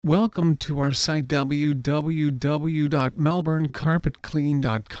Welcome to our site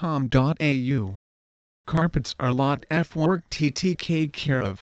www.melbournecarpetclean.com.au. Carpets are lot F work TTK care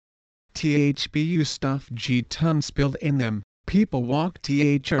of. THBU stuff G ton spilled in them, people walk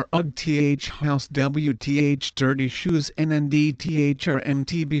THR UG TH house WTH dirty shoes NND THR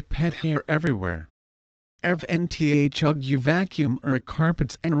MTB pet hair everywhere. EV NTH UG you vacuum or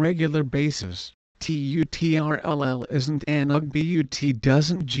carpets on regular basis. TUTRLL isn't an UG BUT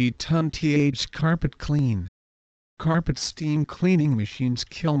doesn't G ton TH carpet clean. Carpet steam cleaning machines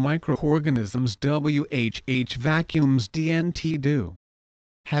kill microorganisms WHH vacuums DNT do.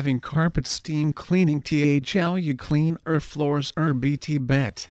 Having carpet steam cleaning THL you clean floors BT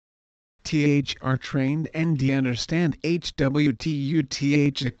bet. THR trained ND understand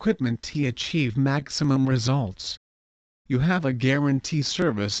HWTUTH equipment to achieve maximum results. You have a guarantee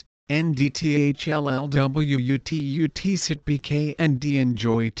service. NDTHLLWUTUT sit BK and D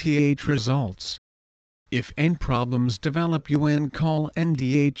enjoy TH results. If N problems develop you N call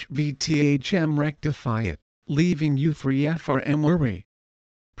NDHVTHM rectify it, leaving you free FRM worry.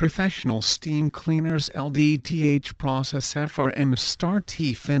 Professional steam cleaners LDTH process FRM start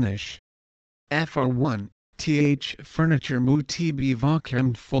T finish. FR1, TH furniture mu TB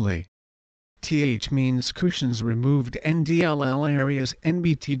vacuumed fully. TH means cushions removed NDLL areas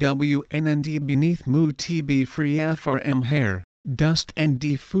NBTW NND beneath mu TB free FRM hair, dust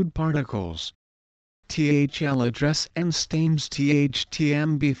ND food particles. THL address and stains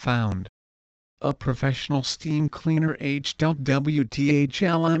THTM found. A professional steam cleaner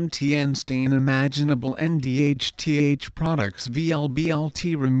HWTHLMTN stain imaginable NDHTH products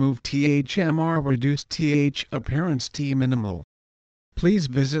VLBLT remove THMR reduce TH appearance T minimal. Please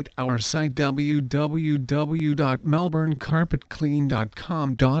visit our site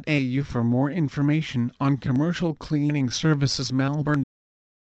www.melbournecarpetclean.com.au for more information on commercial cleaning services Melbourne.